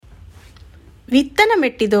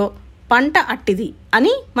విత్తనమెట్టిదో పంట అట్టిది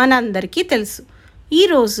అని మనందరికీ తెలుసు.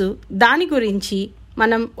 ఈరోజు దాని గురించి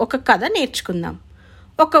మనం ఒక కథ నేర్చుకుందాం.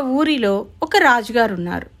 ఒక ఊరిలో ఒక రాజుగారు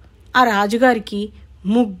ఉన్నారు. ఆ రాజుగారికి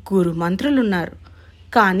 3 మంత్రులున్నారు.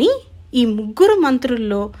 కానీ ఈ 3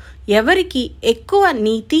 మంత్రుల్లో ఎవరికి ఎక్కువ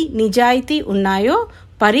నీతి నిజాయితీ ఉన్నాయో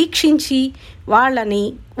పరీక్షించి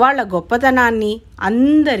వాళ్ళ గొప్పతనాన్ని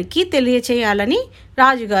అందరికీ తెలియచేయాలని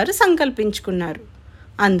రాజుగారు సంకల్పించుకున్నారు.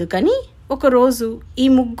 అందుకని ఒకరోజు ఈ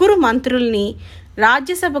 3 మంత్రుల్ని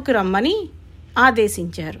రాజ్యసభకు రమ్మని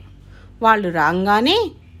ఆదేశించారు. వాళ్ళు రాగానే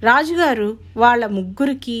రాజుగారు వాళ్ళ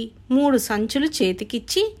 3కి 3 సంచులు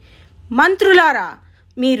చేతికిచ్చి, మంత్రులారా,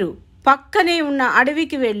 మీరు పక్కనే ఉన్న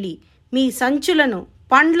అడవికి వెళ్ళి మీ సంచులను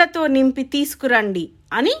పండ్లతో నింపి తీసుకురండి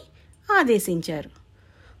అని ఆదేశించారు.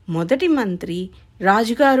 మొదటి మంత్రి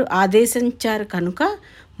రాజుగారు ఆదేశించారు కనుక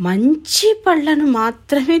మంచి పళ్ళను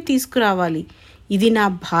మాత్రమే తీసుకురావాలి, ఇది నా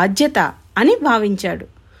బాధ్యత అని భావించాడు.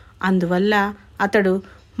 అందువల్ల అతడు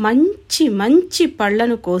మంచి మంచి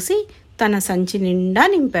పళ్ళను కోసి తన సంచి నిండా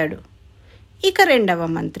నింపాడు. ఇక రెండవ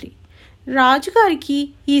మంత్రి రాజుగారికి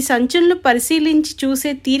ఈ సంచులను పరిశీలించి చూసే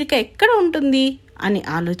తీరిక ఎక్కడ ఉంటుంది అని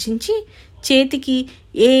ఆలోచించి చేతికి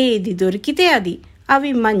ఏది దొరికితే అది,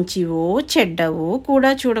 అవి మంచివో చెడ్డవో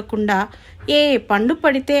కూడా చూడకుండా ఏ పండు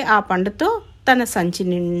పడితే ఆ పండుతో తన సంచి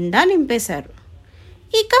నిండా నింపేశారు.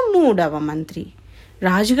 ఇక మూడవ మంత్రి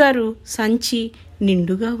రాజుగారు సంచి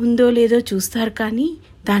నిండుగా ఉందో లేదో చూస్తారు, కానీ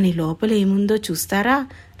దాని లోపల ఏముందో చూస్తారా,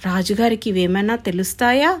 రాజుగారికి ఇవేమైనా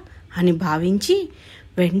తెలుస్తాయా అని భావించి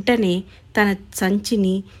వెంటనే తన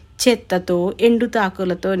సంచిని చెత్తతో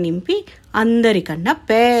ఎండుతాకులతో నింపి అందరికన్నా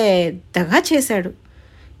పెద్దగా చేశాడు.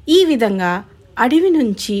 ఈ విధంగా అడవి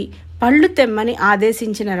నుంచి పళ్ళు తెమ్మని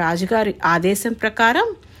ఆదేశించిన రాజుగారి ఆదేశం ప్రకారం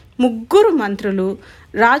 3 మంత్రులు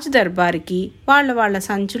రాజు దర్బారికి వాళ్ళ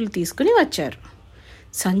సంచులు తీసుకుని వచ్చారు.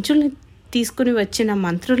 సంచుల్ని తీసుకుని వచ్చిన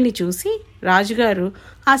మంత్రుల్ని చూసి రాజుగారు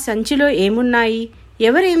ఆ సంచిలో ఏమున్నాయి,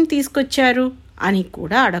 ఎవరేం తీసుకొచ్చారు అని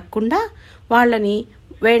కూడా అడగకుండా వాళ్ళని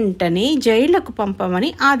వెంటనే జైళ్లకు పంపమని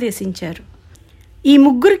ఆదేశించారు. ఈ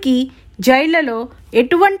 3కి జైళ్లలో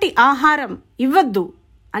ఎటువంటి ఆహారం ఇవ్వద్దు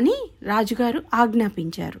అని రాజుగారు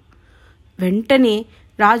ఆజ్ఞాపించారు. వెంటనే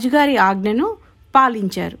రాజుగారి ఆజ్ఞను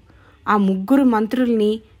పాలించారు. ఆ 3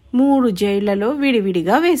 మంత్రుల్ని 3 జైళ్లలో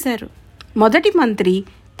విడివిడిగా వేశారు. మొదటి మంత్రి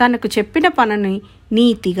తనకు చెప్పిన పనిని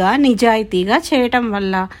నీతిగా నిజాయితీగా చేయటం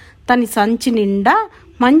వల్ల తన సంచి నిండా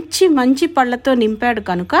మంచి మంచి పళ్ళతో నింపాడు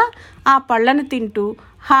కనుక ఆ పళ్ళను తింటూ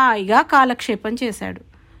హాయిగా కాలక్షేపం చేశాడు.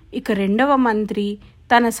 ఇక రెండవ మంత్రి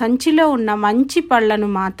తన సంచిలో ఉన్న మంచి పళ్ళను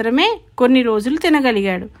మాత్రమే కొన్ని రోజులు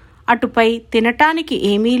తినగలిగాడు. అటుపై తినటానికి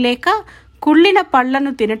ఏమీ లేక కుళ్ళిన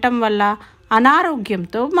పళ్ళను తినటం వల్ల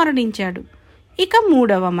అనారోగ్యంతో మరణించాడు. ఇక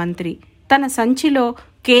మూడవ మంత్రి తన సంచిలో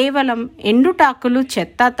కేవలం ఎండుటాకులు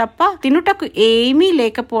చెత్త తప్ప తినుటకు ఏమీ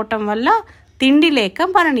లేకపోవటం వల్ల తిండి లేక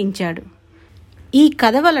మరణించాడు. ఈ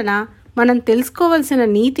కథ వలన మనం తెలుసుకోవలసిన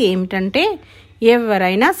నీతి ఏమిటంటే,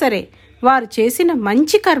 ఎవరైనా సరే వారు చేసిన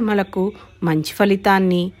మంచి కర్మలకు మంచి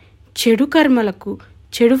ఫలితాన్ని, చెడు కర్మలకు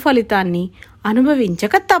చెడు ఫలితాన్ని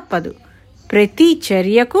అనుభవించక తప్పదు. ప్రతి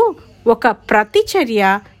చర్యకు ఒక ప్రతిచర్య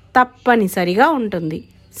తప్పనిసరిగా ఉంటుంది.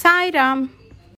 సాయిరామ్.